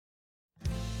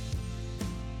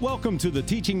Welcome to the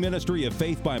teaching ministry of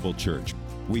Faith Bible Church.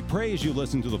 We pray as you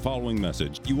listen to the following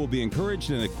message, you will be encouraged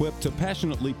and equipped to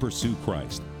passionately pursue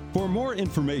Christ. For more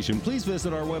information, please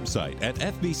visit our website at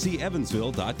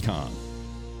fbcevansville.com.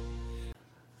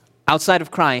 Outside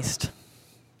of Christ,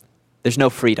 there's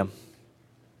no freedom.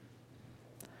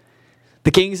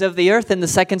 The kings of the earth in the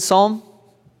second psalm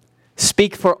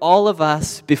speak for all of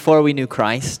us before we knew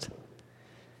Christ.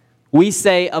 We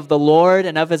say of the Lord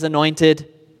and of His anointed,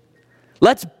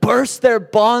 let's burst their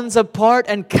bonds apart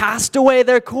and cast away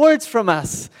their cords from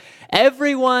us.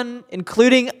 Everyone,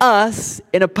 including us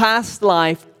in a past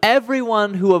life,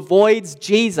 everyone who avoids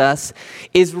Jesus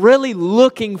is really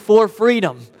looking for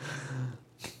freedom.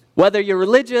 Whether you're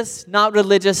religious, not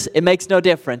religious, it makes no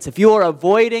difference. If you are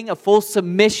avoiding a full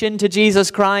submission to Jesus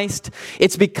Christ,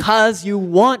 it's because you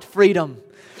want freedom.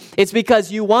 It's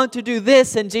because you want to do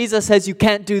this, and Jesus says you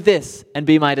can't do this and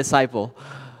be my disciple.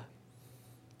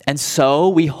 And so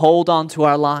we hold on to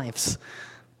our lives.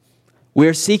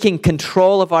 We're seeking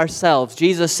control of ourselves.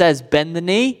 Jesus says, bend the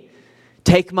knee,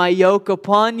 take my yoke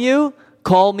upon you,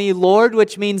 call me Lord,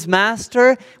 which means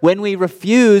master. When we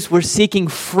refuse, we're seeking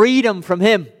freedom from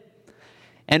Him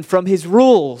and from His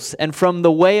rules and from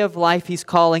the way of life He's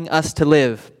calling us to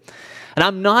live. And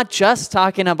I'm not just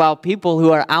talking about people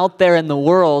who are out there in the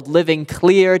world living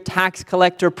clear tax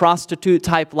collector, prostitute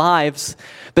type lives,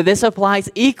 but this applies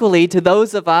equally to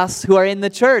those of us who are in the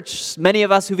church, many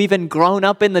of us who've even grown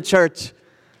up in the church.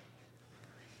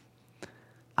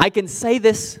 I can say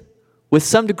this with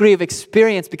some degree of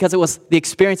experience because it was the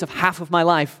experience of half of my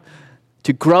life.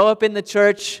 To grow up in the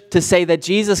church, to say that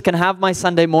Jesus can have my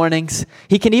Sunday mornings,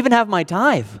 He can even have my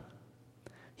tithe.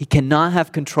 He cannot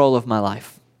have control of my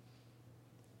life.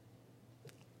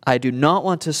 I do not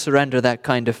want to surrender that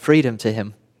kind of freedom to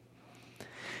Him.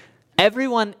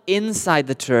 Everyone inside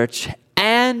the church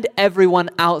and everyone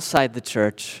outside the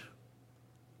church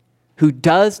who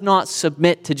does not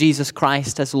submit to Jesus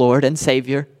Christ as Lord and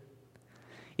Savior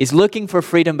is looking for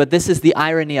freedom, but this is the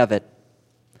irony of it.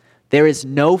 There is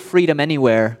no freedom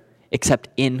anywhere except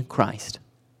in Christ.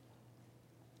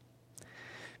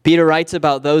 Peter writes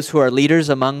about those who are leaders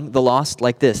among the lost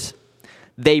like this.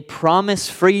 They promise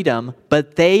freedom,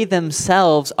 but they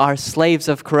themselves are slaves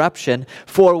of corruption.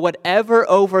 For whatever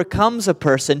overcomes a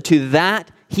person, to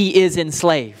that he is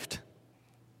enslaved.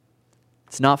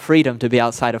 It's not freedom to be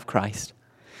outside of Christ.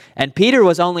 And Peter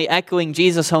was only echoing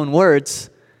Jesus' own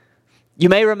words. You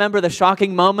may remember the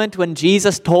shocking moment when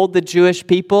Jesus told the Jewish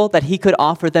people that He could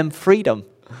offer them freedom.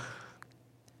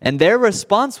 And their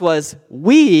response was,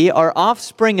 we are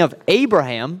offspring of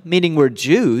Abraham, meaning we're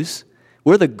Jews.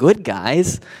 We're the good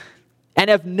guys, and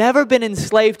have never been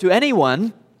enslaved to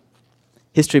anyone.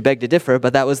 History begged to differ,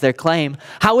 but that was their claim.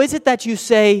 How is it that you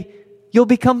say you'll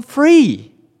become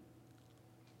free?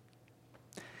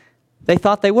 They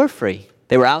thought they were free.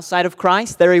 They were outside of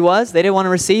Christ. There He was. They didn't want to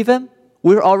receive Him.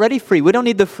 We're already free. We don't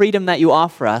need the freedom that you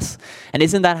offer us. And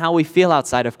isn't that how we feel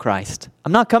outside of Christ?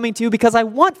 I'm not coming to you because I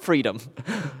want freedom.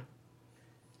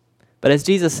 But as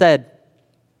Jesus said,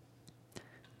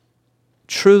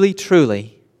 truly,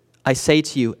 truly, I say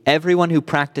to you, everyone who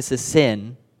practices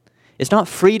sin is not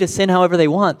free to sin however they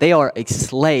want. They are a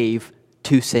slave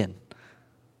to sin.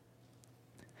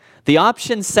 The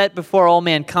option set before all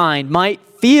mankind might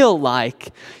feel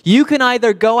like you can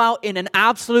either go out in an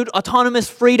absolute autonomous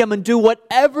freedom and do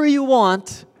whatever you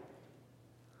want,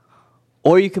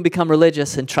 or you can become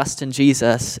religious and trust in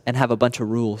Jesus and have a bunch of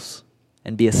rules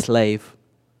and be a slave.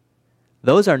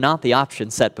 Those are not the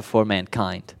options set before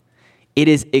mankind. It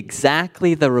is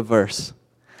exactly the reverse.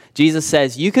 Jesus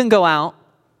says, you can go out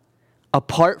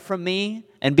apart from me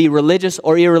and be religious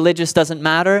or irreligious, doesn't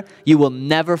matter. You will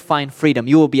never find freedom.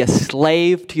 You will be a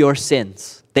slave to your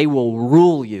sins. They will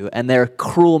rule you, and they're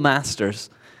cruel masters.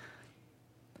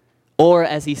 Or,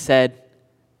 as He said,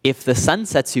 if the Son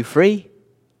sets you free,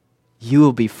 you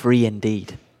will be free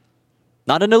indeed.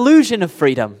 Not an illusion of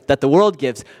freedom that the world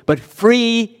gives, but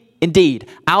free indeed.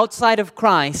 Outside of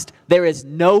Christ, there is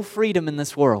no freedom in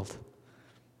this world.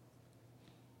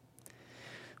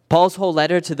 Paul's whole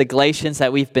letter to the Galatians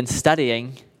that we've been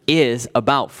studying is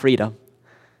about freedom.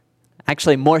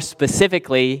 Actually, more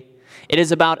specifically, it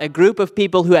is about a group of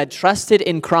people who had trusted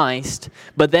in Christ,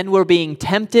 but then were being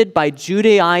tempted by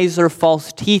Judaizer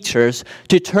false teachers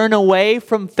to turn away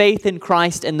from faith in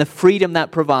Christ and the freedom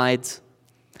that provides,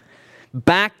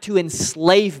 back to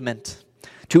enslavement,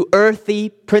 to earthy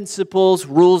principles,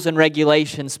 rules, and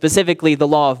regulations, specifically the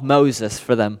law of Moses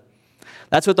for them.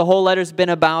 That's what the whole letter's been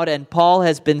about, and Paul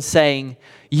has been saying,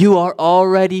 you are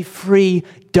already free.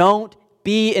 Don't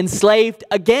be enslaved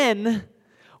again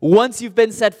once you've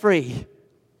been set free.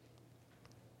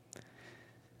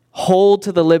 Hold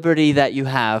to the liberty that you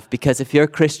have, because if you're a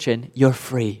Christian, you're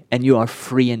free, and you are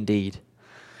free indeed.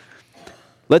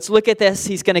 Let's look at this.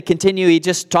 He's going to continue. He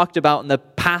just talked about in the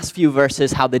past few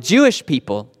verses how the Jewish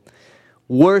people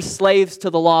were slaves to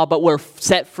the law, but were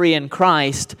set free in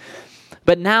Christ.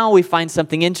 But now we find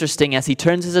something interesting as he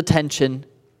turns his attention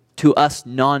to us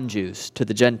non-Jews, to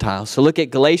the Gentiles. So look at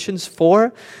Galatians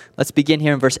 4. Let's begin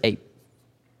here in verse 8.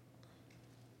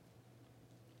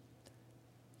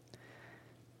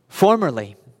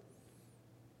 Formerly,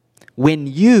 when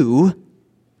you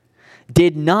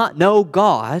did not know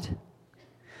God,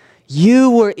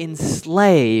 you were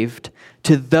enslaved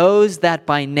to those that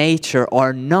by nature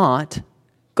are not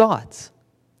God's.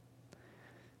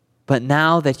 But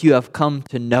now that you have come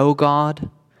to know God,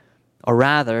 or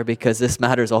rather, because this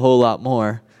matters a whole lot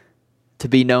more, to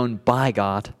be known by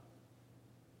God,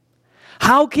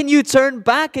 how can you turn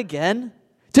back again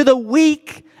to the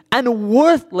weak and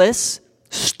worthless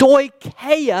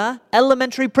stoicheia,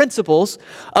 elementary principles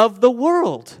of the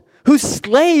world, whose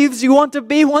slaves you want to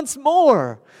be once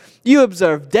more? You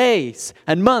observe days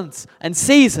and months and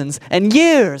seasons and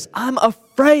years. I'm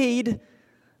afraid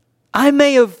I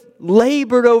may have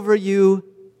labored over you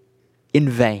in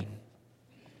vain.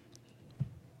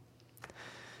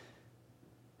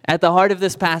 At the heart of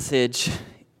this passage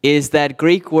is that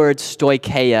Greek word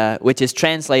stoicheia, which is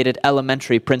translated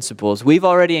elementary principles. We've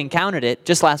already encountered it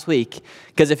just last week,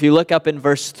 because if you look up in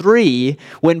verse 3,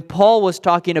 when Paul was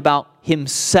talking about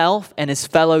himself and his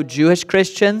fellow Jewish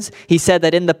Christians, he said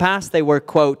that in the past they were,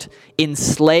 quote,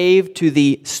 enslaved to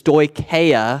the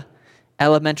stoicheia,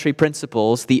 elementary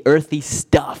principles, the earthy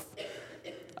stuff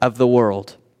of the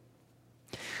world.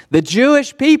 The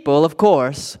Jewish people, of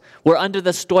course, were under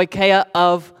the stoicheia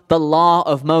of the law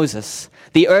of Moses.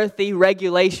 The earthy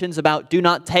regulations about do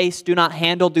not taste, do not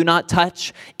handle, do not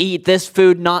touch, eat this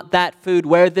food, not that food,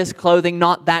 wear this clothing,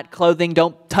 not that clothing,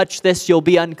 don't touch this, you'll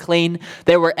be unclean.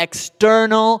 There were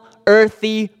external,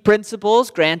 earthy principles,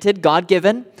 granted,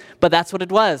 God-given, but that's what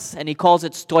it was. And he calls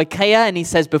it stoicheia, and he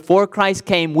says before Christ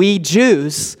came, we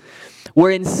Jews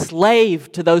were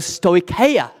enslaved to those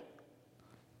stoicheia.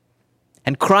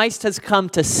 And Christ has come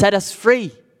to set us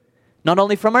free. Not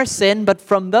only from our sin, but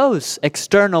from those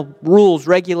external rules,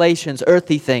 regulations,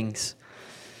 earthy things.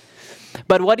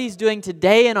 But what he's doing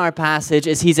today in our passage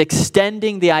is he's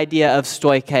extending the idea of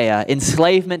stoicheia.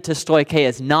 Enslavement to stoicheia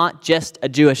is not just a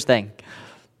Jewish thing.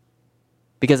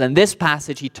 Because in this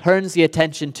passage, he turns the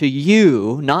attention to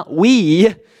you, not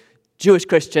we, Jewish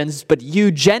Christians, but you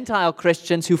Gentile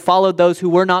Christians who followed those who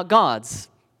were not gods.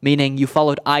 Meaning you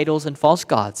followed idols and false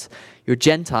gods. You're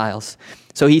Gentiles.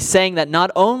 So he's saying that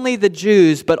not only the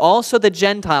Jews, but also the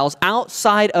Gentiles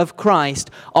outside of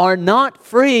Christ are not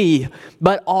free,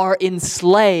 but are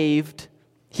enslaved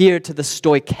here to the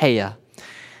stoicheia.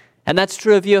 And that's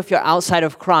true of you if you're outside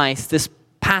of Christ. This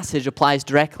passage applies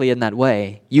directly in that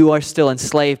way. You are still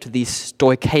enslaved to these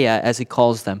stoicheia, as he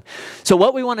calls them. So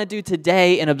what we want to do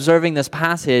today in observing this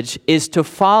passage is to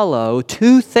follow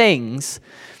two things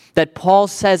that Paul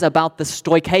says about the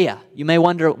stoicheia. You may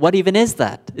wonder, what even is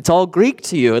that? It's all Greek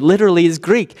to you. It literally is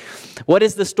Greek. What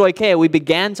is the stoicheia? We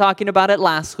began talking about it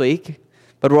last week,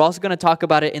 but we're also going to talk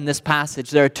about it in this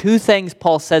passage. There are two things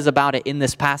Paul says about it in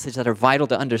this passage that are vital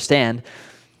to understand.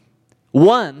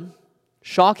 One,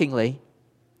 shockingly,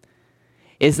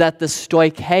 is that the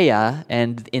stoicheia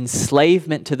and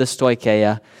enslavement to the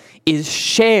stoicheia is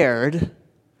shared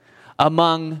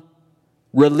among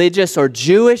religious or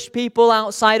Jewish people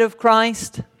outside of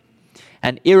Christ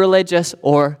and irreligious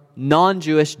or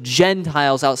non-Jewish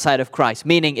Gentiles outside of Christ,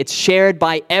 meaning it's shared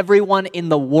by everyone in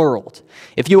the world.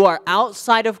 If you are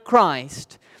outside of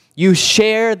Christ, you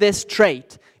share this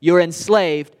trait. You're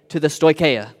enslaved to the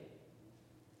stoicheia.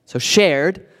 So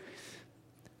shared.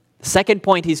 The second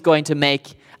point he's going to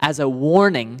make as a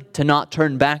warning to not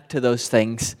turn back to those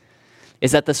things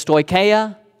is that the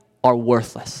stoicheia are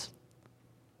worthless.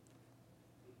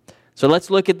 So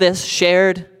let's look at this,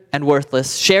 shared and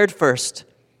worthless. Shared first.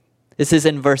 This is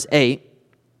in verse 8.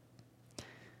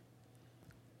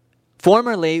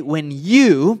 Formerly, when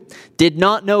you did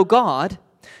not know God,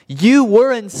 you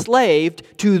were enslaved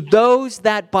to those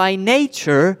that by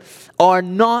nature are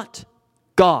not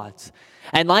God's.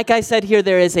 And like I said here,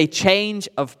 there is a change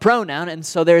of pronoun, and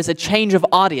so there is a change of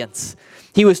audience.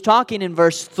 He was talking in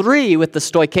verse 3 with the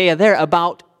stoicheia there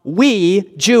about we,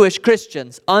 Jewish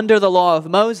Christians, under the law of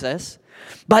Moses.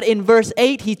 But in verse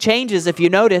 8, he changes, if you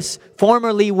notice,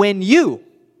 formerly when you.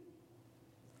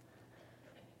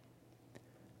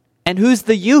 And who's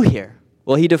the you here?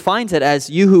 Well, he defines it as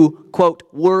you who, quote,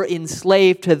 were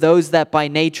enslaved to those that by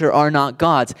nature are not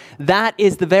gods. That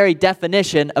is the very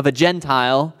definition of a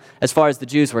Gentile as far as the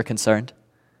Jews were concerned.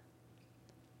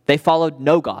 They followed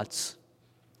no gods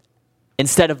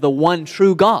instead of the one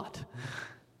true God.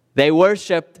 They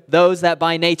worshiped those that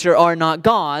by nature are not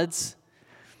gods,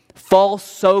 false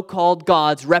so-called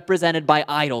gods represented by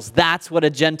idols. That's what a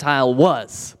Gentile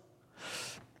was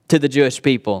to the Jewish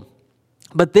people.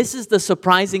 But this is the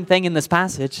surprising thing in this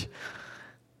passage.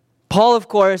 Paul, of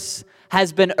course,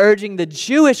 has been urging the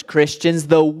Jewish Christians,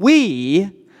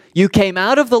 you came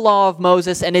out of the law of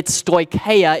Moses and its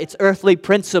stoicheia, its earthly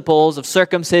principles of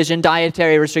circumcision,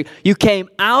 dietary restriction. You came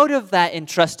out of that in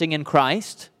trusting in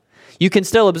Christ. You can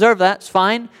still observe that, it's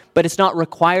fine, but it's not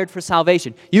required for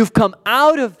salvation. You've come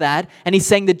out of that, and he's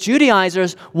saying the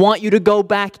Judaizers want you to go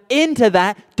back into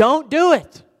that. Don't do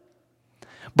it.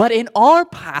 But in our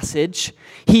passage,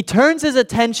 he turns his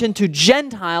attention to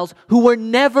Gentiles who were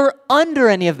never under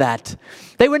any of that.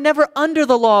 They were never under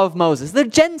the law of Moses. They're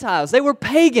Gentiles. They were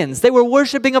pagans. They were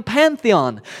worshiping a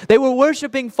pantheon. They were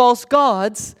worshiping false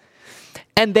gods.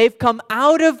 And they've come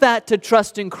out of that to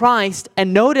trust in Christ.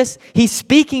 And notice he's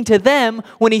speaking to them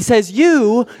when he says,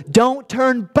 you don't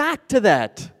turn back to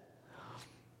that.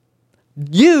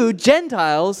 You,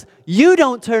 Gentiles, you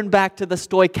don't turn back to the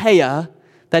stoicheia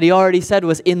that he already said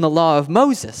was in the law of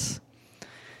Moses.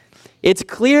 It's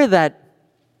clear that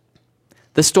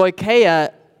the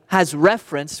stoicheia has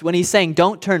reference when he's saying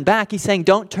don't turn back. He's saying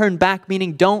don't turn back,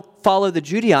 meaning don't follow the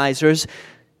Judaizers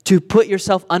to put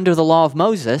yourself under the law of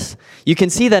Moses. You can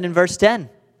see that in verse 10.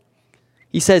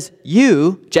 He says,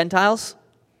 you, Gentiles,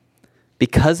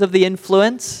 because of the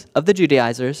influence of the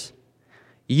Judaizers,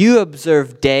 you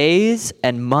observe days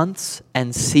and months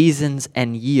and seasons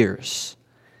and years.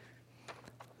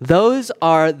 Those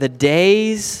are the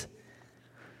days,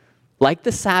 like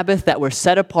the Sabbath, that were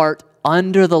set apart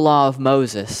under the law of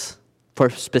Moses for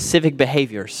specific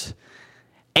behaviors.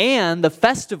 And the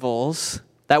festivals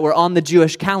that were on the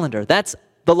Jewish calendar. That's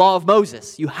the law of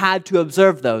Moses. You had to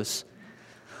observe those.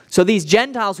 So these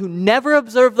Gentiles who never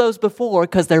observed those before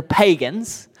because they're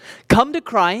pagans, come to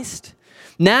Christ.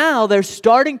 Now they're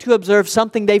starting to observe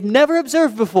something they've never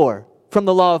observed before from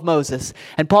the law of Moses.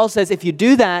 And Paul says, if you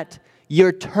do that,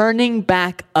 you're turning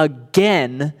back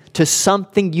again to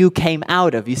something you came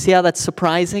out of. You see how that's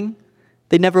surprising?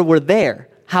 They never were there.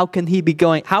 How can they be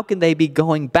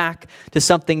going back to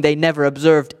something they never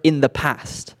observed in the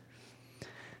past?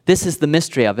 This is the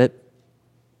mystery of it.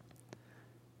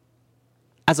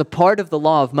 As a part of the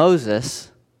law of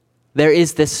Moses, there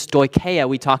is this stoicheia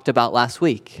we talked about last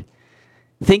week.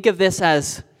 Think of this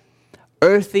as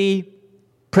earthy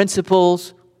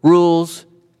principles, rules,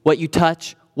 what you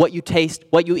touch, what you taste,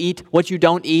 what you eat, what you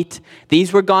don't eat.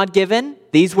 These were God-given.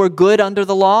 These were good under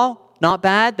the law. Not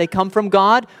bad. They come from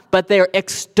God, but they're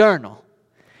external.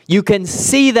 You can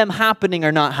see them happening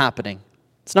or not happening.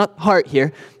 It's not heart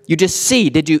here. You just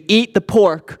see, did you eat the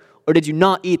pork or did you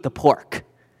not eat the pork?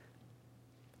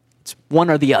 It's one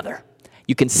or the other.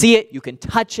 You can see it. You can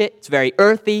touch it. It's very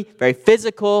earthy, very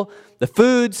physical. The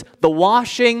foods, the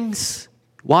washings,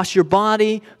 wash your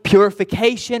body,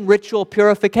 purification, ritual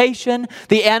purification,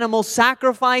 the animal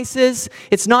sacrifices.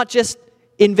 It's not just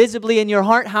invisibly in your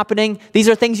heart happening. These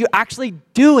are things you're actually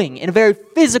doing in a very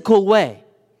physical way.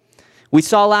 We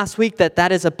saw last week that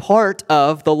that is a part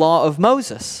of the law of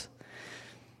Moses.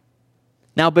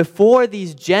 Now, before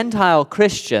these Gentile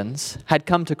Christians had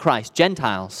come to Christ,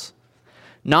 Gentiles,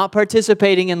 not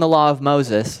participating in the law of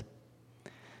Moses,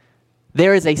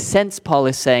 there is a sense, Paul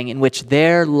is saying, in which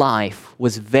their life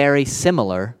was very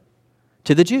similar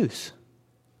to the Jews.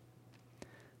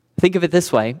 Think of it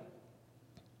this way.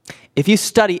 If you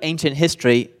study ancient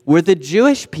history, were the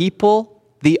Jewish people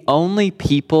the only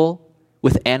people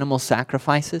with animal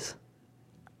sacrifices?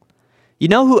 You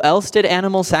know who else did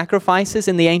animal sacrifices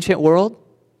in the ancient world?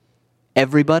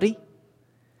 Everybody.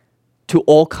 To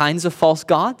all kinds of false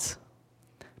gods.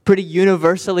 Pretty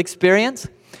universal experience.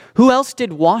 Who else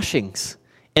did washings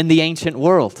in the ancient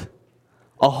world?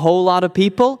 A whole lot of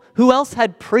people. Who else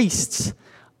had priests?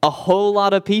 A whole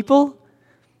lot of people.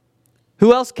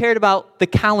 Who else cared about the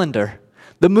calendar,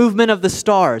 the movement of the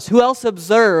stars? Who else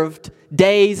observed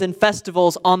days and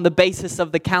festivals on the basis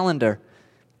of the calendar?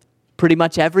 Pretty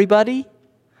much everybody.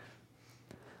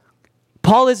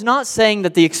 Paul is not saying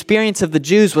that the experience of the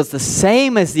Jews was the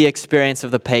same as the experience of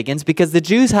the pagans, because the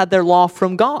Jews had their law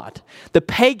from God. The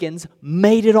pagans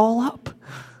made it all up.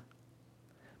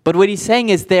 But what he's saying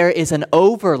is there is an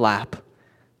overlap,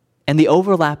 and the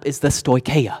overlap is the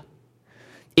stoicheia.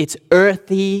 It's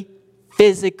earthy,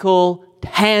 physical,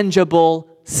 tangible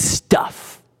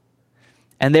stuff.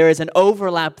 And there is an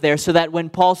overlap there so that when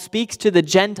Paul speaks to the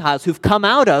Gentiles who've come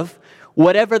out of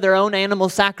whatever their own animal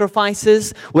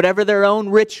sacrifices, whatever their own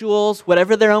rituals,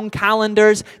 whatever their own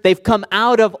calendars, they've come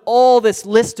out of all this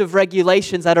list of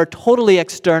regulations that are totally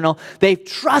external. They've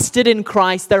trusted in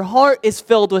Christ. Their heart is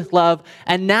filled with love.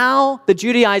 And now the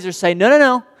Judaizers say,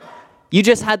 no. You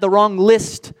just had the wrong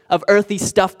list of earthy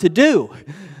stuff to do.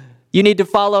 You need to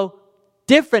follow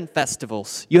different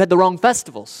festivals. You had the wrong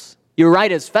festivals. You're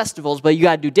right as festivals, but you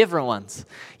got to do different ones.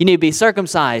 You need to be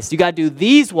circumcised. You got to do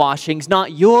these washings,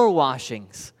 not your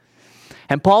washings.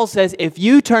 And Paul says, if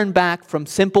you turn back from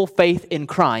simple faith in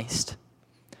Christ,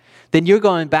 then you're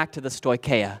going back to the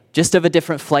stoicheia, just of a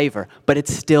different flavor, but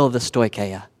it's still the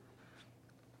stoicheia.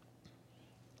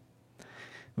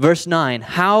 Verse 9,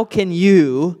 how can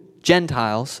you,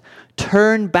 Gentiles,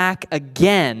 turn back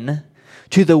again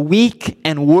to the weak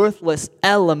and worthless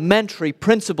elementary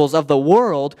principles of the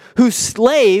world whose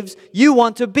slaves you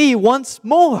want to be once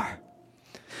more?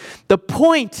 The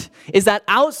point is that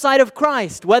outside of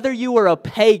Christ, whether you were a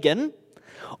pagan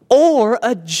or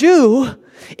a Jew,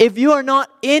 if you are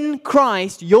not in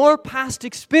Christ, your past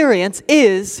experience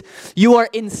is you are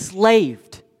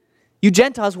enslaved. You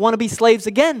Gentiles want to be slaves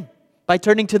again by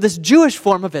turning to this Jewish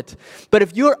form of it. But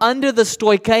if you're under the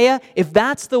stoicheia, if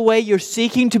that's the way you're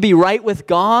seeking to be right with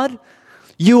God,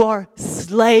 you are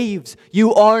slaves.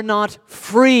 You are not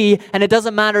free. And it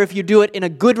doesn't matter if you do it in a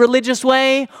good religious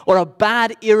way or a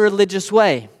bad irreligious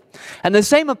way. And the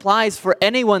same applies for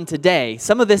anyone today.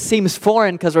 Some of this seems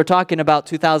foreign because we're talking about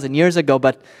 2,000 years ago,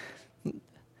 but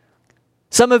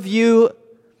some of you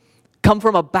come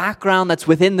from a background that's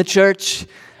within the church,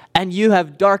 and you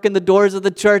have darkened the doors of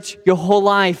the church your whole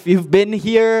life. You've been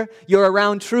here. You're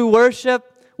around true worship.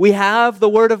 We have the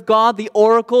Word of God, the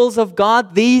oracles of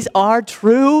God. These are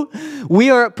true. We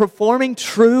are performing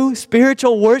true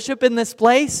spiritual worship in this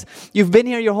place. You've been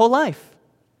here your whole life.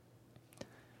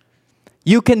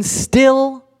 You can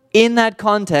still, in that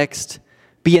context,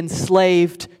 be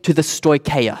enslaved to the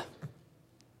stoicheia.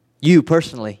 You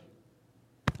personally.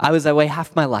 I was that way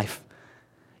half my life.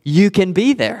 You can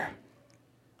be there.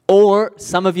 Or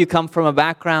some of you come from a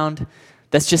background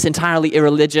that's just entirely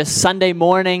irreligious. Sunday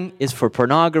morning is for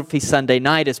pornography. Sunday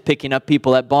night is picking up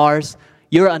people at bars.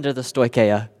 You're under the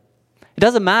stoicheia. It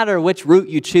doesn't matter which route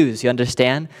you choose, you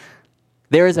understand?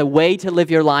 There is a way to live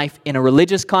your life in a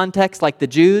religious context like the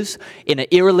Jews, in an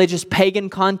irreligious pagan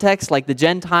context like the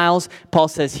Gentiles. Paul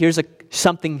says, here's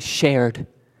something shared.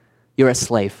 You're a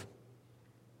slave.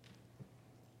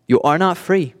 You are not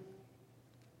free.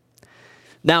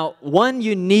 Now, one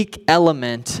unique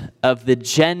element of the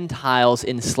Gentiles'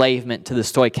 enslavement to the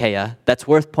stoicheia that's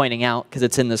worth pointing out because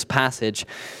it's in this passage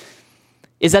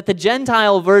is that the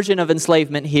Gentile version of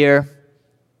enslavement here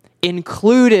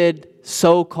included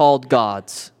so-called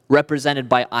gods represented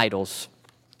by idols.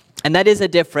 And that is a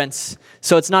difference,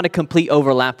 so it's not a complete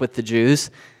overlap with the Jews.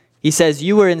 He says,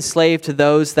 you were enslaved to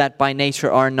those that by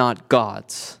nature are not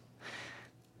gods.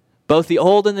 Both the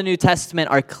Old and the New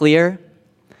Testament are clear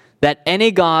that any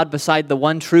God beside the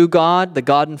one true God, the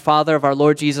God and Father of our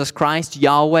Lord Jesus Christ,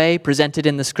 Yahweh, presented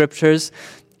in the Scriptures,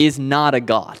 is not a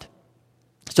God.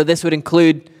 So this would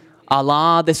include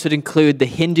Allah, this would include the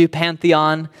Hindu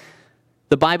pantheon.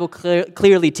 The Bible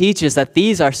clearly teaches that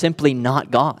these are simply not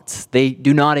gods. They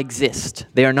do not exist.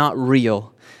 They are not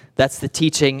real. That's the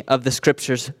teaching of the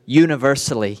Scriptures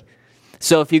universally.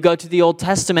 So if you go to the Old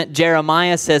Testament,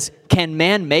 Jeremiah says, can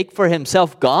man make for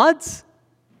himself gods?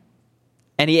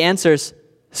 And he answers,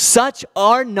 such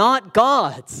are not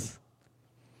gods.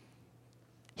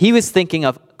 He was thinking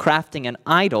of crafting an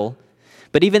idol,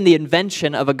 but even the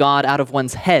invention of a god out of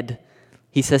one's head,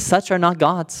 he says, such are not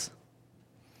gods.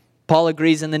 Paul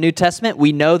agrees in the New Testament,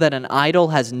 we know that an idol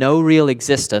has no real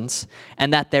existence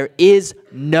and that there is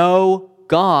no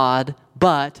God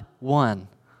but one.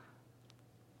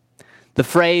 The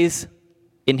phrase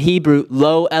in Hebrew,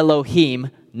 lo Elohim,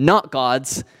 not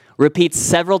gods, repeats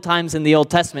several times in the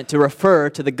Old Testament to refer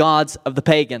to the gods of the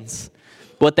pagans.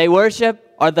 What they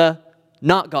worship are the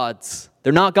not gods.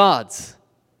 They're not gods.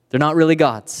 They're not really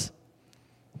gods.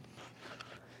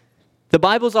 The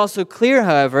Bible's also clear,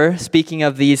 however, speaking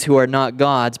of these who are not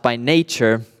gods by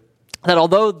nature, that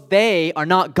although they are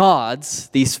not gods,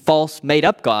 these false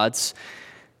made-up gods,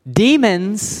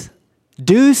 demons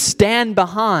do stand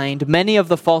behind many of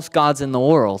the false gods in the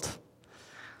world.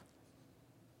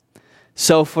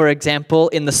 So, for example,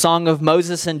 in the Song of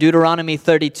Moses in Deuteronomy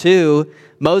 32,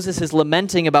 Moses is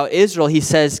lamenting about Israel. He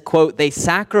says, quote, they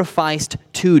sacrificed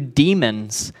to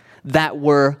demons that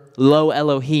were lo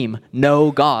Elohim,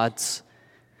 no gods,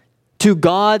 to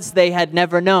gods they had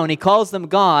never known. He calls them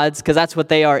gods because that's what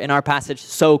they are in our passage,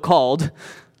 so-called.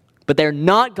 But they're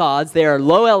not gods. They are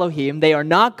lo Elohim. They are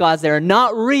not gods. They are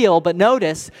not real. But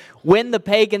notice, when the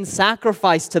pagans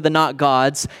sacrificed to the not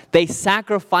gods, they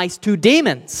sacrificed to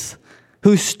demons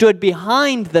who stood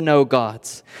behind the no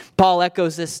gods. Paul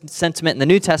echoes this sentiment in the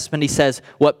New Testament. He says,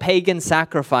 what pagans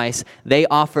sacrifice, they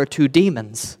offer to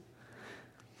demons.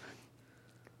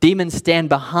 Demons stand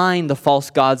behind the false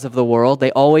gods of the world.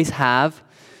 They always have.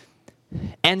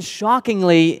 And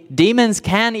shockingly, demons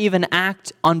can even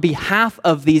act on behalf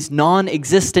of these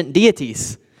non-existent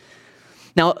deities.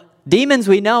 Now, demons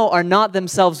we know are not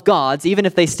themselves gods, even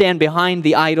if they stand behind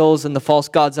the idols and the false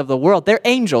gods of the world. They're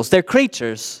angels. They're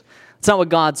creatures. That's not what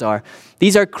gods are.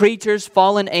 These are creatures,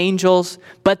 fallen angels,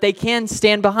 but they can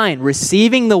stand behind,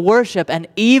 receiving the worship and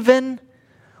even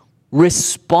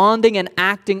responding and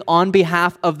acting on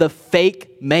behalf of the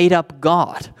fake, made-up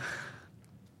God.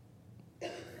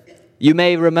 You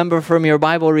may remember from your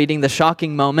Bible reading the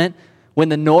shocking moment when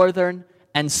the northern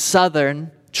and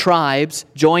southern tribes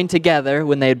joined together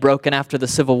when they had broken after the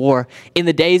civil war. In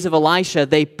the days of Elisha,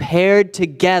 they paired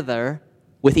together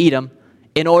with Edom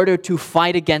in order to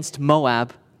fight against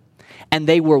Moab, and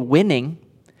they were winning,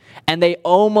 and they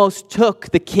almost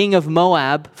took the king of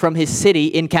Moab from his city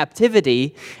in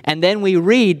captivity. And then we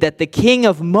read that the king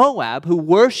of Moab, who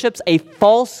worships a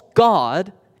false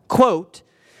god, quote,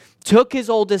 took his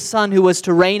oldest son who was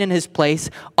to reign in his place,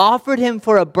 offered him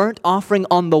for a burnt offering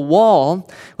on the wall,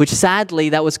 which sadly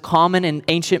that was common in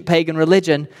ancient pagan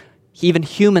religion, even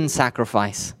human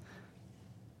sacrifice.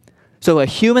 So a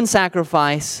human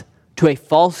sacrifice to a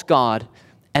false god.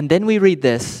 And then we read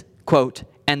this, quote,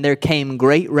 and there came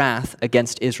great wrath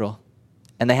against Israel,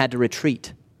 and they had to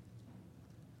retreat.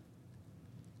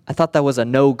 I thought that was a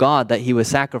no god that he was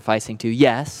sacrificing to.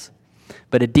 Yes,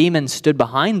 but a demon stood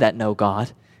behind that no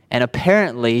god and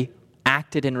apparently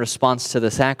acted in response to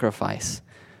the sacrifice.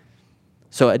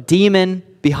 So a demon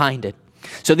behind it.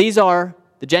 So these are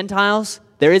the Gentiles.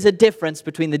 There is a difference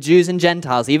between the Jews and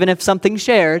Gentiles. Even if something's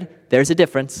shared, there's a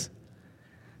difference.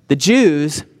 The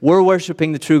Jews were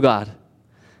worshiping the true God.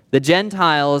 The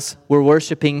Gentiles were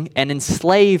worshiping and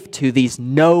enslaved to these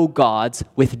no gods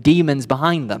with demons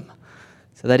behind them.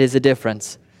 So that is a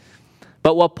difference.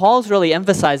 But what Paul's really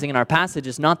emphasizing in our passage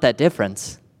is not that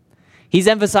difference. He's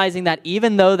emphasizing that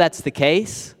even though that's the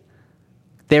case,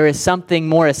 there is something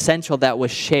more essential that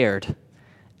was shared.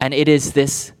 And it is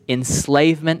this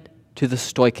enslavement to the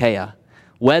stoicheia.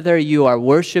 Whether you are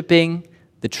worshiping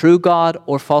the true God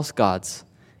or false gods,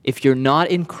 if you're not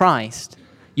in Christ,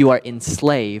 you are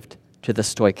enslaved to the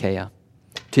stoicheia,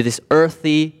 to this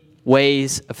earthy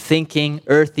ways of thinking,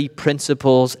 earthy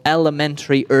principles,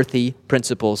 elementary earthy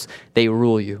principles. They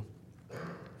rule you.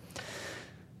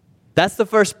 That's the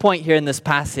first point here in this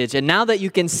passage. And now that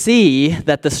you can see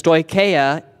that the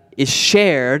stoicheia is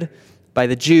shared by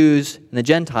the Jews and the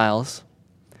Gentiles,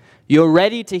 you're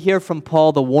ready to hear from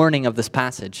Paul the warning of this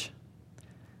passage.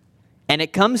 And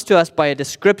it comes to us by a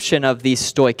description of these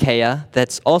stoicheia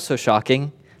that's also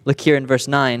shocking. Look here in verse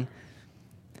 9.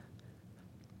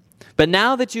 But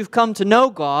now that you've come to know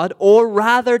God, or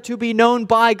rather to be known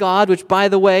by God, which by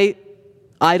the way,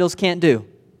 idols can't do.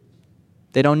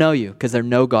 They don't know you because they're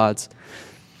no gods.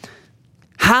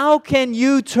 How can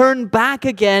you turn back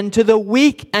again to the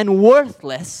weak and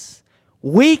worthless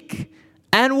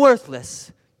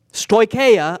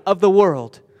stoicheia of the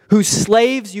world, whose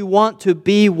slaves you want to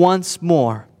be once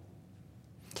more?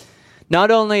 Not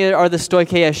only are the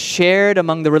stoicheia shared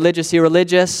among the religious,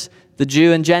 irreligious, the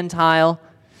Jew and Gentile,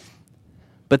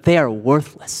 but they are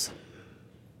worthless.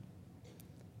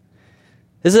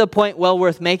 This is a point well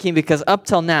worth making because up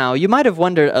till now, you might have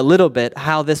wondered a little bit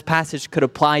how this passage could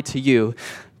apply to you.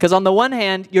 Because on the one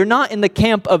hand, you're not in the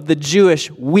camp of the Jewish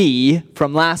we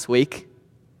from last week.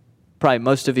 Probably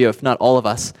most of you, if not all of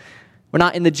us. We're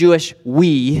not in the Jewish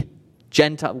we,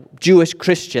 Gentile, Jewish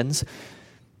Christians.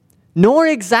 Nor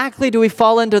exactly do we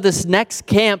fall into this next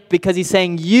camp because he's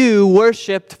saying you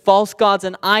worshipped false gods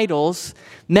and idols.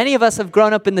 Many of us have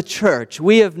grown up in the church.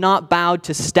 We have not bowed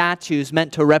to statues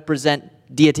meant to represent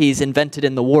deities invented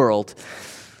in the world.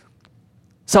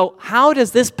 So how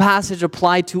does this passage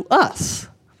apply to us?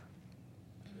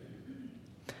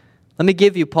 Let me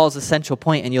give you Paul's essential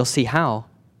point and you'll see how.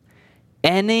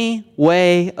 Any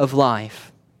way of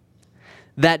life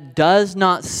that does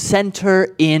not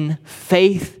center in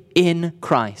faith in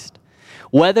Christ,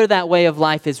 whether that way of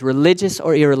life is religious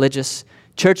or irreligious,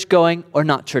 church-going or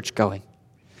not church-going,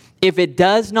 if it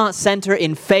does not center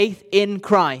in faith in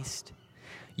Christ,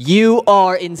 you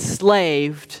are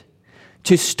enslaved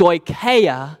to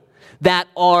stoicheia that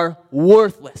are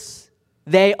worthless.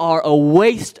 They are a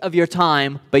waste of your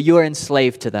time, but you are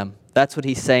enslaved to them. That's what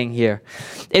he's saying here.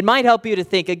 It might help you to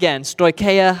think, again,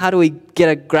 stoicheia, how do we get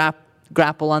a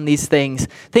grapple on these things?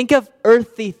 Think of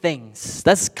earthy things.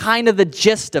 That's kind of the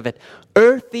gist of it.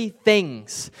 Earthy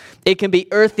things. It can be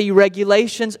earthy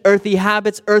regulations, earthy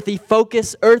habits, earthy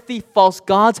focus, earthy false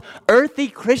gods, earthy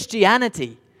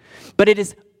Christianity. But it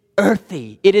is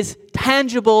earthy. It is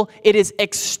tangible. It is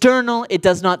external. It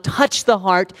does not touch the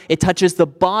heart. It touches the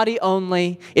body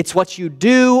only. It's what you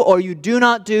do or you do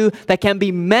not do that can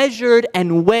be measured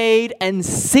and weighed and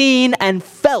seen and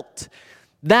felt.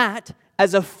 That,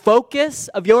 as a focus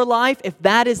of your life, if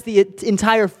that is the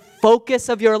entire focus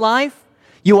of your life,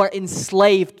 you are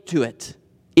enslaved to it.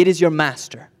 It is your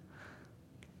master.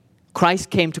 Christ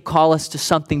came to call us to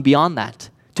something beyond that,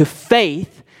 to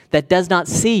faith that does not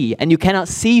see, and you cannot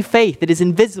see faith. It is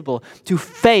invisible, to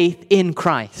faith in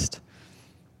Christ.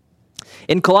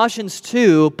 In Colossians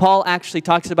 2, Paul actually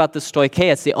talks about the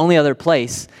stoicheia. It's the only other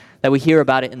place that we hear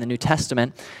about it in the New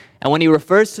Testament. And when he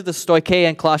refers to the stoicheia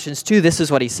in Colossians 2, this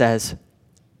is what he says.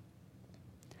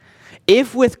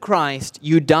 If with Christ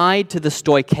you died to the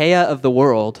stoicheia of the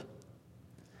world,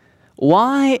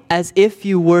 why, as if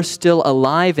you were still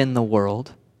alive in the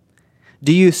world,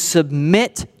 do you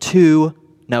submit to,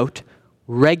 note,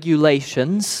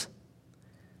 regulations?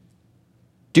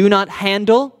 Do not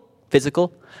handle,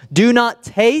 physical, do not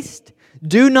taste,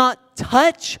 do not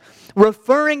touch,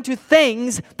 referring to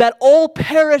things that all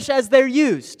perish as they're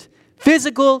used.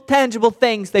 Physical, tangible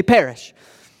things, they perish.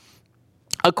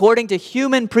 According to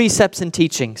human precepts and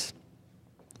teachings,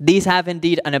 these have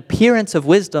indeed an appearance of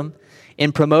wisdom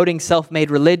in promoting self-made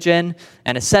religion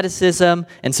and asceticism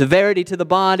and severity to the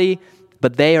body,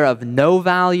 but they are of no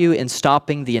value in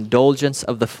stopping the indulgence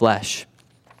of the flesh.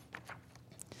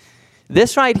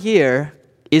 This right here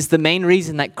is the main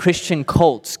reason that Christian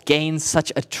cults gain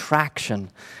such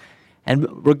attraction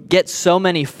and get so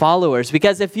many followers.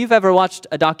 Because if you've ever watched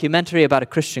a documentary about a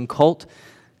Christian cult,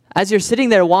 as you're sitting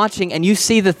there watching and you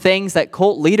see the things that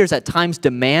cult leaders at times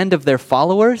demand of their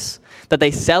followers, that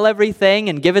they sell everything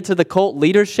and give it to the cult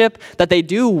leadership, that they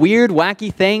do weird,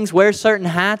 wacky things, wear certain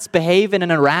hats, behave in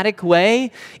an erratic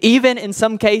way, even in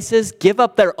some cases give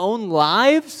up their own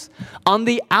lives. On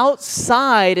the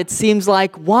outside, it seems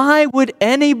like, why would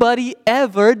anybody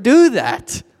ever do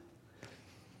that?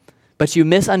 But you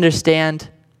misunderstand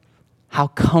how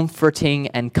comforting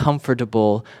and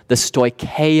comfortable the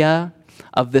stoicheia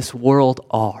of this world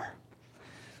are.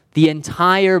 The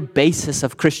entire basis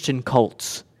of Christian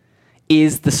cults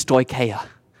is the stoicheia.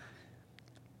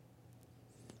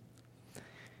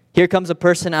 Here comes a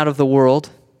person out of the world,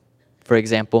 for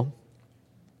example,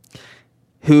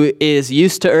 who is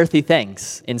used to earthly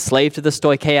things, enslaved to the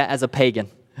stoicheia as a pagan.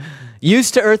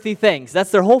 Used to earthly things.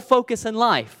 That's their whole focus in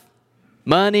life.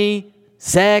 Money,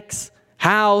 sex,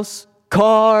 house,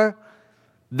 car.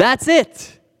 That's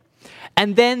it.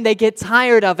 And then they get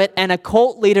tired of it, and a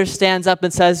cult leader stands up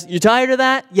and says, "You tired of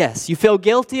that? Yes. You feel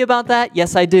guilty about that?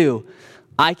 Yes, I do.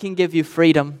 I can give you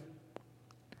freedom."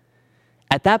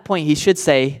 At that point, he should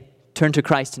say, turn to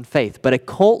Christ in faith. But a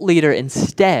cult leader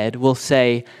instead will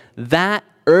say, that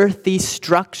earthy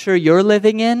structure you're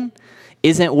living in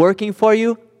isn't working for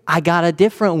you. I got a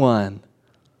different one.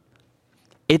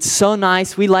 It's so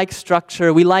nice. We like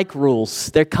structure. We like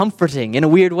rules. They're comforting in a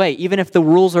weird way. Even if the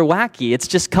rules are wacky, it's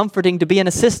just comforting to be in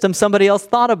a system somebody else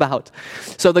thought about.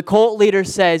 So the cult leader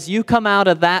says, you come out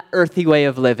of that earthy way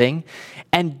of living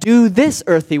and do this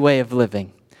earthy way of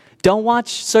living. Don't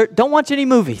watch any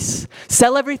movies.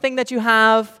 Sell everything that you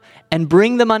have and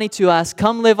bring the money to us.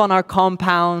 Come live on our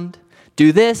compound.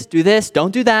 Do this,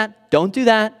 don't do that, don't do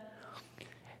that.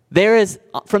 There is,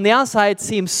 from the outside, it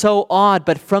seems so odd,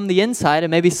 but from the inside,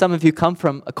 and maybe some of you come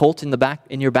from a cult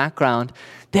in your background,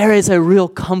 there is a real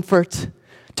comfort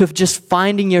to just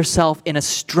finding yourself in a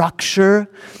structure,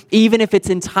 even if it's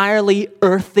entirely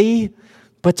earthy,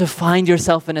 but to find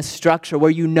yourself in a structure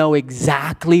where you know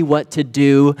exactly what to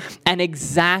do and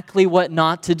exactly what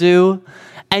not to do.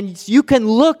 And you can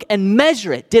look and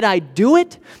measure it. Did I do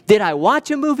it? Did I watch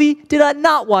a movie? Did I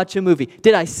not watch a movie?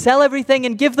 Did I sell everything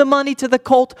and give the money to the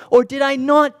cult? Or did I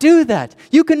not do that?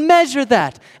 You can measure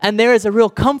that. And there is a real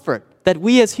comfort that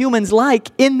we as humans like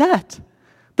in that.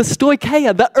 The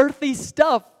stoicheia, the earthy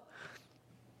stuff.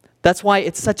 That's why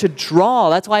it's such a draw.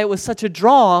 That's why it was such a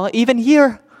draw even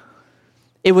here.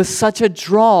 It was such a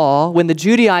draw when the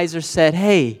Judaizers said,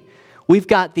 hey, we've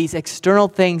got these external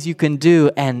things you can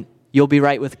do and you'll be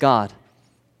right with God.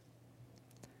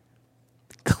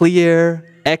 Clear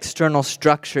external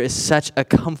structure is such a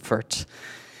comfort.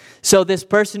 So this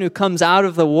person who comes out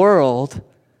of the world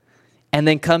and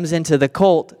then comes into the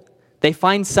cult, They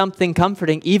find something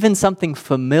comforting, even something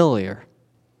familiar,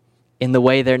 in the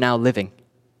way they're now living.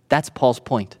 That's Paul's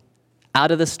point.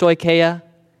 Out of the stoicheia,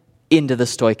 into the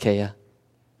stoicheia.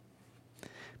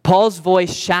 Paul's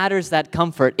voice shatters that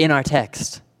comfort in our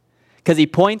text because he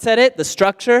points at it, the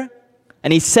structure,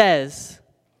 and he says,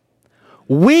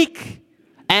 weak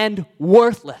and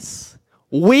worthless.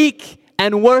 Weak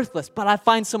and worthless. But I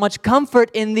find so much comfort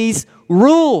in these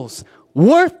rules.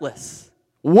 Worthless.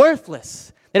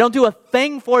 Worthless. They don't do a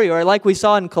thing for you, or like we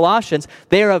saw in Colossians,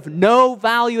 they are of no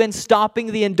value in stopping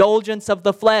the indulgence of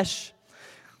the flesh.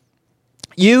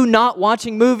 You not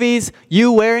watching movies,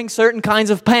 you wearing certain kinds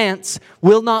of pants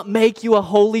will not make you a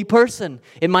holy person.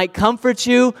 It might comfort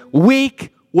you,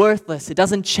 weak, worthless. It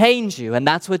doesn't change you, and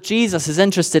that's what Jesus is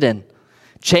interested in.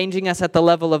 Changing us at the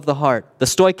level of the heart. The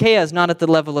stoicheia is not at the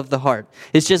level of the heart.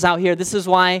 It's just out here. This is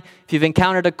why, if you've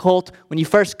encountered a cult, when you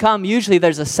first come, usually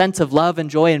there's a sense of love and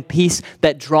joy and peace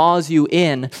that draws you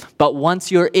in. But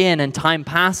once you're in and time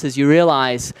passes, you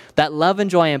realize that love and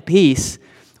joy and peace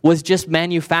was just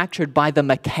manufactured by the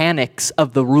mechanics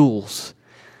of the rules.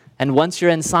 And once you're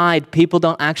inside, people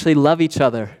don't actually love each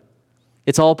other.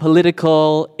 It's all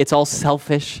political. It's all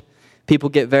selfish. People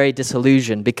get very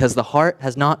disillusioned because the heart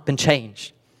has not been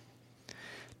changed.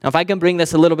 Now, if I can bring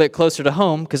this a little bit closer to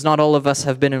home, because not all of us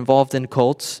have been involved in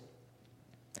cults,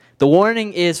 the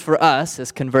warning is for us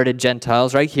as converted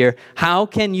Gentiles right here. How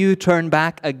can you turn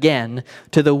back again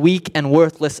to the weak and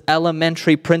worthless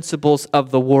elementary principles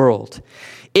of the world?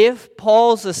 If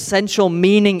Paul's essential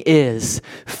meaning is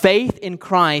faith in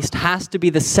Christ has to be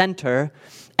the center,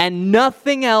 and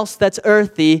nothing else that's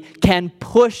earthy can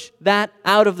push that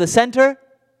out of the center,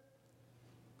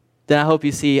 then I hope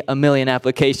you see a million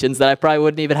applications that I probably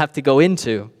wouldn't even have to go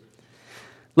into.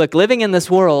 Look, living in this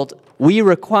world, we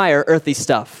require earthy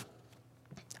stuff.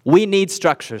 We need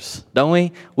structures, don't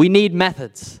we? We need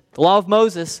methods. The law of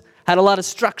Moses had a lot of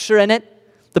structure in it.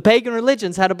 The pagan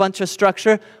religions had a bunch of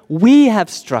structure. We have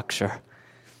structure.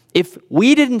 If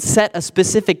we didn't set a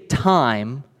specific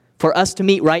time for us to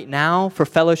meet right now for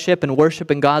fellowship and worship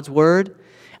in God's Word,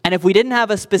 and if we didn't have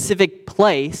a specific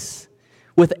place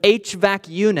with HVAC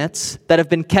units that have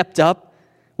been kept up,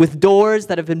 with doors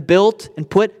that have been built and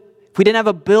put, if we didn't have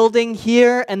a building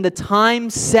here and the time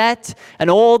set and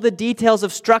all the details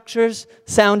of structures,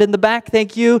 sound in the back,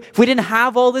 thank you. If we didn't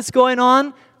have all this going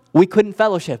on, we couldn't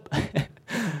fellowship.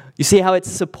 You see how it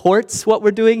supports what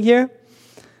we're doing here?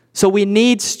 So we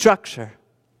need structure.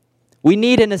 We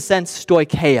need, in a sense,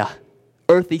 stoicheia,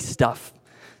 earthy stuff.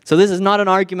 So this is not an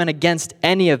argument against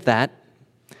any of that.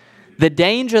 The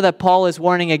danger that Paul is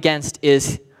warning against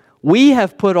is we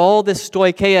have put all this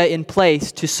stoicheia in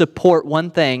place to support one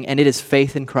thing, and it is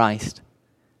faith in Christ.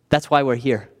 That's why we're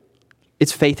here.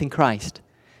 It's faith in Christ.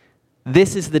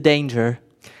 This is the danger,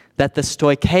 that the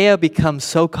stoicheia becomes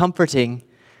so comforting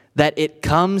that it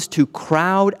comes to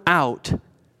crowd out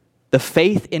the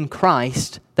faith in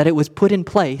Christ that it was put in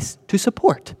place to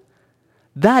support.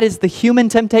 That is the human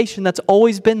temptation that's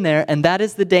always been there, and that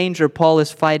is the danger Paul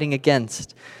is fighting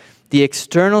against. The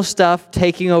external stuff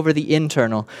taking over the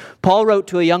internal. Paul wrote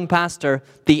to a young pastor,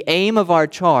 the aim of our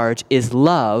charge is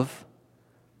love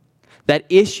that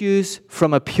issues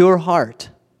from a pure heart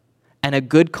and a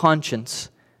good conscience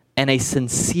and a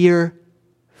sincere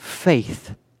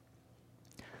faith.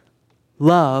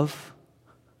 Love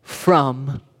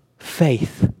from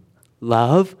faith.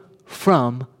 Love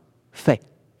from faith.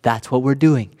 That's what we're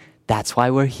doing. That's why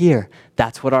we're here.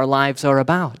 That's what our lives are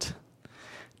about.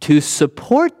 To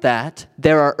support that,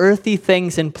 there are earthy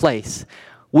things in place.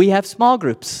 We have small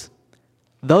groups.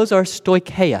 Those are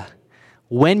stoicheia.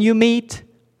 When you meet,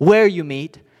 where you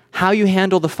meet, how you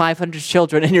handle the 500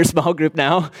 children in your small group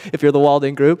now, if you're the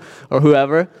Walden group or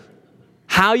whoever.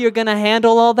 How you're going to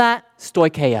handle all that?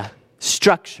 Stoicheia.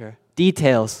 Structure,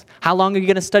 details. How long are you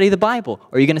going to study the Bible?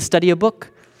 Are you going to study a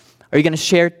book? Are you going to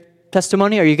share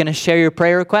testimony? Are you going to share your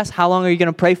prayer requests? How long are you going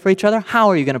to pray for each other? How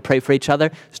are you going to pray for each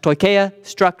other? Stoicheia,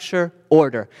 structure,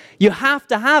 order. You have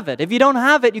to have it. If you don't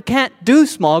have it, you can't do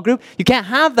small group. You can't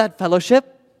have that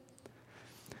fellowship.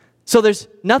 So there's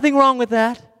nothing wrong with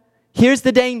that. Here's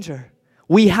the danger.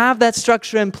 We have that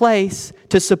structure in place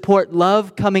to support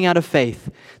love coming out of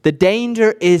faith. The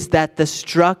danger is that the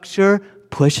structure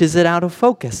pushes it out of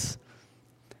focus.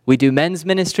 We do men's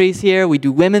ministries here. We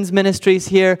do women's ministries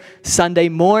here. Sunday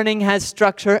morning has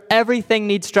structure. Everything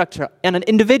needs structure. On an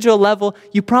individual level,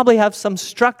 you probably have some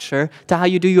structure to how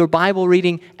you do your Bible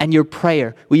reading and your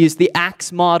prayer. We use the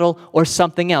Acts model or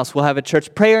something else. We'll have a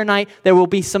church prayer night. There will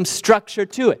be some structure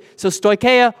to it. So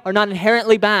stoicheia are not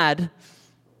inherently bad.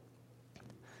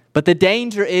 But the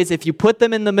danger is if you put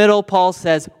them in the middle, Paul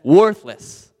says,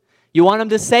 worthless. You want them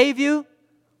to save you?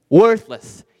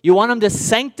 Worthless. You want them to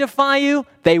sanctify you?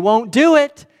 They won't do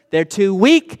it. They're too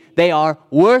weak. They are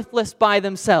worthless by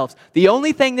themselves. The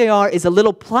only thing they are is a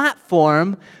little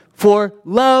platform for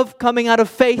love coming out of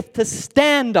faith to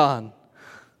stand on.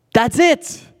 That's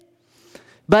it.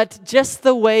 But just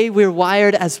the way we're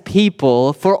wired as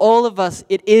people, for all of us,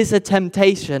 it is a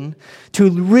temptation to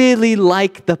really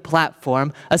like the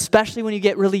platform, especially when you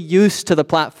get really used to the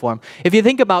platform. If you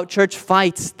think about church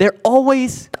fights, they're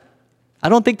always, I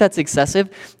don't think that's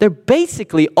excessive, they're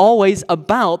basically always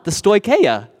about the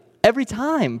stoicheia. Every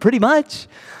time, pretty much.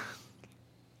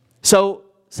 So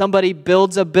somebody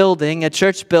builds a building, a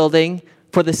church building,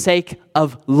 for the sake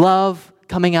of love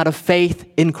coming out of faith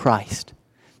in Christ.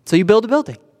 So you build a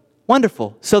building.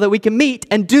 Wonderful. So that we can meet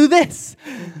and do this.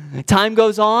 Time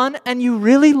goes on and you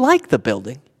really like the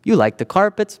building. You like the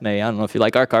carpets. Maybe, I don't know if you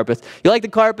like our carpets. You like the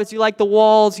carpets, you like the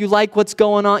walls, you like what's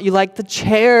going on, you like the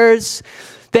chairs.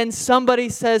 Then somebody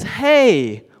says,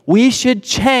 hey, we should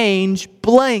change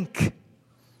blank.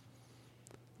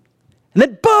 And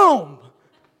then boom,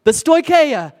 the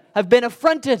stoicheia have been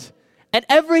affronted. And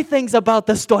everything's about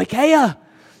the stoicheia.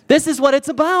 This is what it's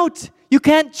about. You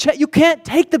can't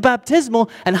take the baptismal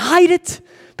and hide it,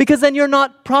 because then you're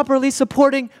not properly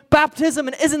supporting baptism.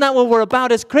 And isn't that what we're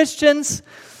about as Christians?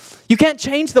 You can't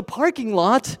change the parking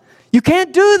lot. You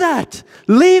can't do that.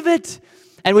 Leave it.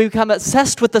 And we become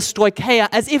obsessed with the stoicheia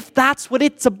as if that's what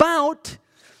it's about.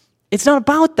 It's not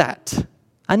about that.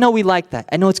 I know we like that.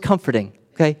 I know it's comforting,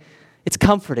 okay? It's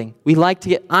comforting. We like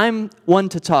to I'm one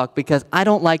to talk because I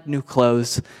don't like new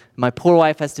clothes. My poor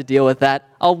wife has to deal with that.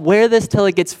 I'll wear this till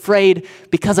it gets frayed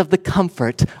because of the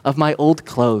comfort of my old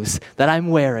clothes that I'm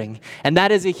wearing. And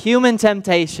that is a human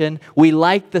temptation. We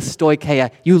like the stoicheia.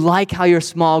 You like how your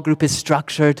small group is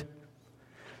structured.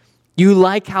 You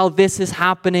like how this is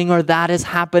happening or that is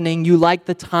happening. You like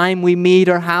the time we meet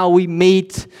or how we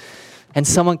meet. And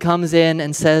someone comes in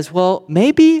and says, well,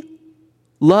 maybe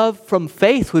love from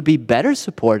faith would be better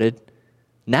supported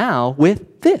now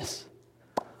with this.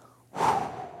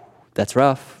 That's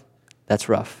rough. That's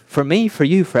rough. For me, for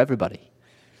you, for everybody.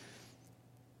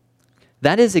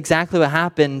 That is exactly what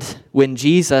happened when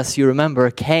Jesus, you remember,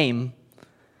 came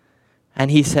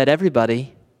and he said,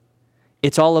 everybody,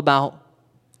 it's all about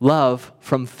love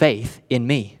from faith in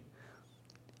me.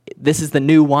 This is the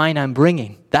new wine I'm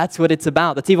bringing. That's what it's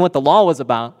about. That's even what the law was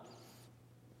about.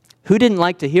 Who didn't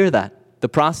like to hear that? The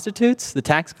prostitutes, the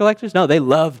tax collectors? No, they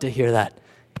love to hear that.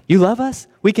 You love us?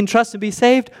 We can trust and be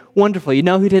saved? Wonderful. You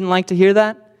know who didn't like to hear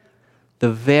that? The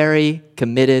very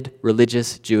committed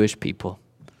religious Jewish people.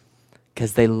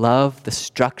 Because they love the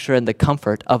structure and the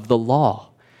comfort of the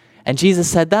law. And Jesus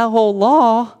said that whole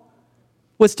law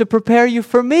was to prepare you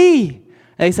for me.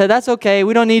 And he said, that's okay.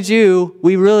 We don't need you.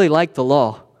 We really like the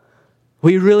law.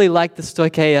 We really like the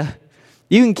stoicheia.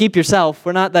 You can keep yourself.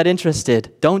 We're not that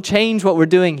interested. Don't change what we're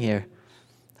doing here.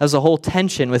 That was a whole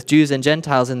tension with Jews and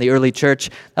Gentiles in the early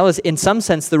church. That was, in some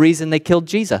sense, the reason they killed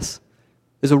Jesus.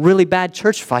 It was a really bad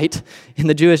church fight in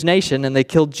the Jewish nation, and they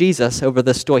killed Jesus over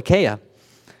the stoicheia,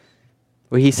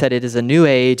 where he said it is a new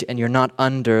age and you're not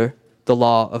under the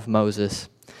law of Moses.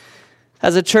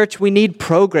 As a church, we need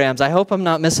programs. I hope I'm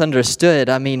not misunderstood.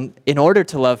 I mean, in order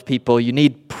to love people, you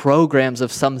need programs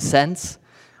of some sense.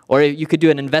 Or you could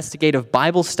do an investigative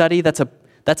Bible study. That's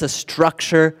a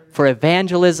structure for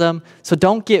evangelism. So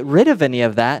don't get rid of any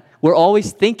of that. We're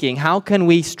always thinking, how can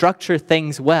we structure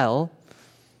things well?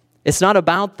 It's not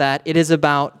about that. It is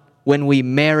about when we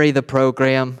marry the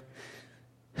program.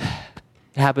 It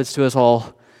happens to us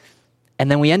all. And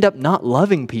then we end up not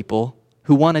loving people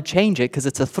who want to change it because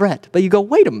it's a threat. But you go,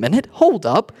 wait a minute, hold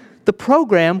up. The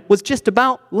program was just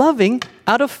about loving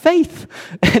out of faith.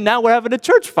 And now we're having a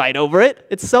church fight over it.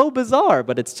 It's so bizarre,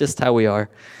 but it's just how we are.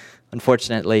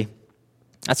 Unfortunately,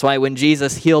 that's why when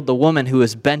Jesus healed the woman who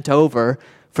was bent over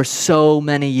for so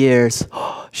many years,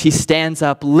 she stands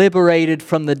up liberated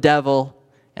from the devil,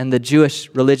 and the Jewish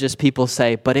religious people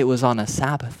say, but it was on a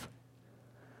Sabbath.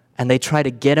 And they try to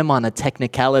get him on a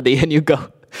technicality, and you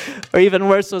go, or even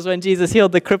worse was when Jesus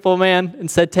healed the crippled man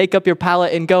and said, take up your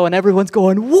pallet and go, and everyone's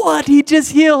going, what? He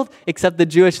just healed, except the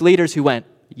Jewish leaders who went,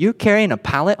 you're carrying a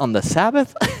pallet on the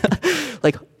Sabbath?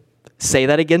 Like, say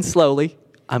that again slowly.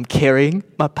 I'm carrying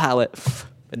my pallet.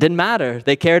 It didn't matter.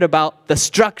 They cared about the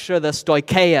structure, the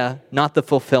stoicheia, not the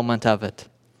fulfillment of it.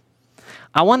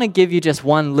 I want to give you just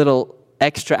one little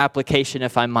extra application,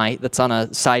 if I might, that's on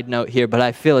a side note here, but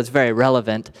I feel it's very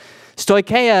relevant.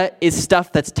 Stoicheia is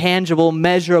stuff that's tangible,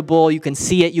 measurable. You can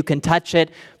see it, you can touch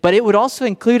it, but it would also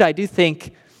include, I do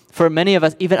think, for many of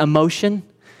us, even emotion.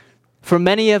 For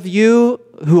many of you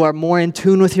who are more in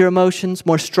tune with your emotions,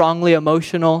 more strongly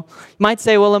emotional, you might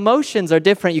say, well, emotions are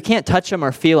different. You can't touch them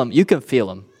or feel them. You can feel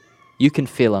them. You can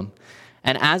feel them.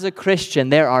 And as a Christian,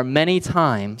 there are many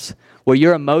times where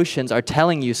your emotions are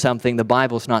telling you something the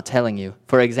Bible's not telling you.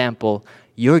 For example,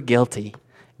 you're guilty.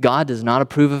 God does not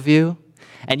approve of you.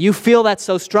 And you feel that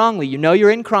so strongly. You know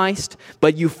you're in Christ,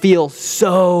 but you feel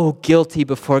so guilty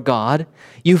before God.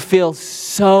 You feel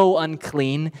so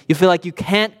unclean. You feel like you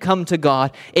can't come to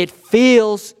God. It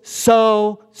feels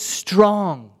so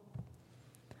strong.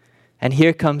 And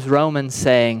here comes Romans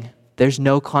saying, there's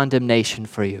no condemnation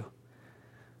for you.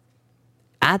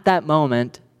 At that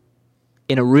moment,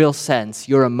 in a real sense,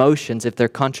 your emotions, if they're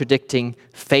contradicting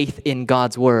faith in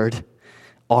God's word,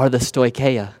 are the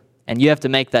stoicheia. And you have to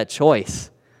make that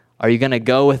choice. Are you going to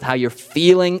go with how you're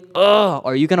feeling? Or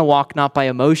are you going to walk not by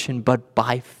emotion, but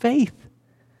by faith?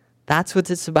 That's what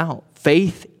it's about.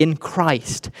 Faith in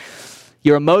Christ.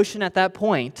 Your emotion at that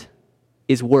point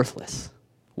is worthless.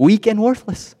 Weak and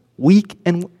worthless.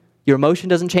 Your emotion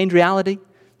doesn't change reality.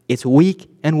 It's weak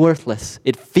and worthless.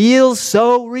 It feels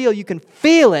so real. You can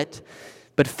feel it,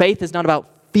 but faith is not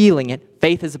about feeling it.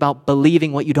 Faith is about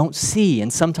believing what you don't see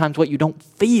and sometimes what you don't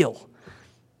feel.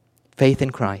 Faith in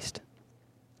Christ.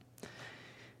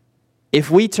 If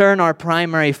we turn our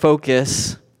primary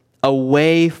focus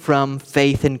away from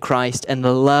faith in Christ and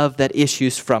the love that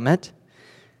issues from it,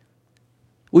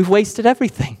 we've wasted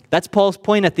everything. That's Paul's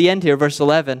point at the end here, verse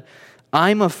 11.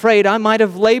 I'm afraid I might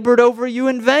have labored over you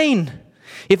in vain.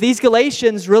 If these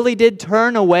Galatians really did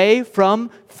turn away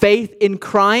from faith in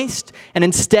Christ and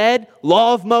instead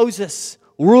law of Moses,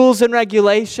 rules and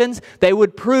regulations, they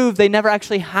would prove they never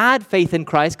actually had faith in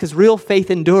Christ because real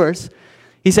faith endures.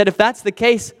 He said, if that's the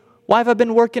case, why have I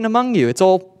been working among you? It's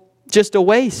all just a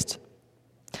waste.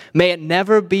 May it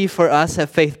never be for us at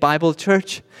Faith Bible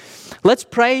Church. Let's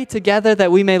pray together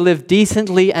that we may live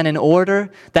decently and in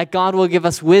order, that God will give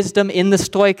us wisdom in the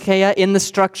stoicheia, in the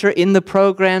structure, in the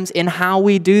programs, in how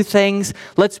we do things.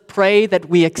 Let's pray that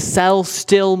we excel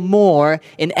still more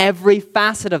in every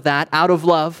facet of that out of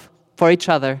love for each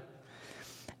other.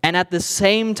 And at the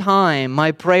same time,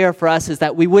 my prayer for us is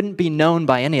that we wouldn't be known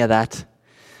by any of that.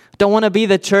 Don't want to be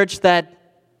the church that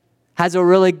has a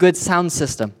really good sound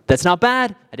system. That's not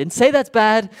bad. I didn't say that's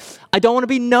bad. I don't want to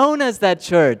be known as that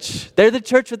church. They're the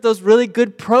church with those really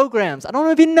good programs. I don't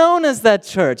want to be known as that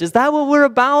church. Is that what we're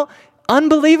about?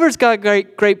 Unbelievers got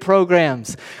great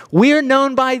programs. We're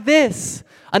known by this,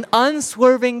 an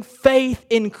unswerving faith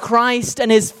in Christ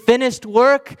and His finished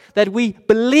work that we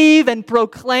believe and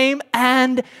proclaim,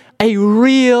 and a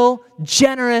real,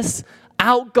 generous,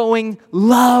 outgoing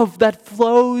love that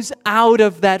flows out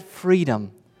of that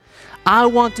freedom. I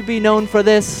want to be known for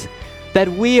this, that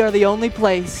we are the only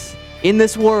place in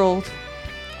this world,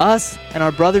 us and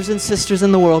our brothers and sisters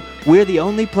in the world, we're the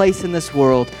only place in this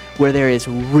world where there is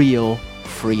real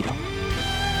freedom.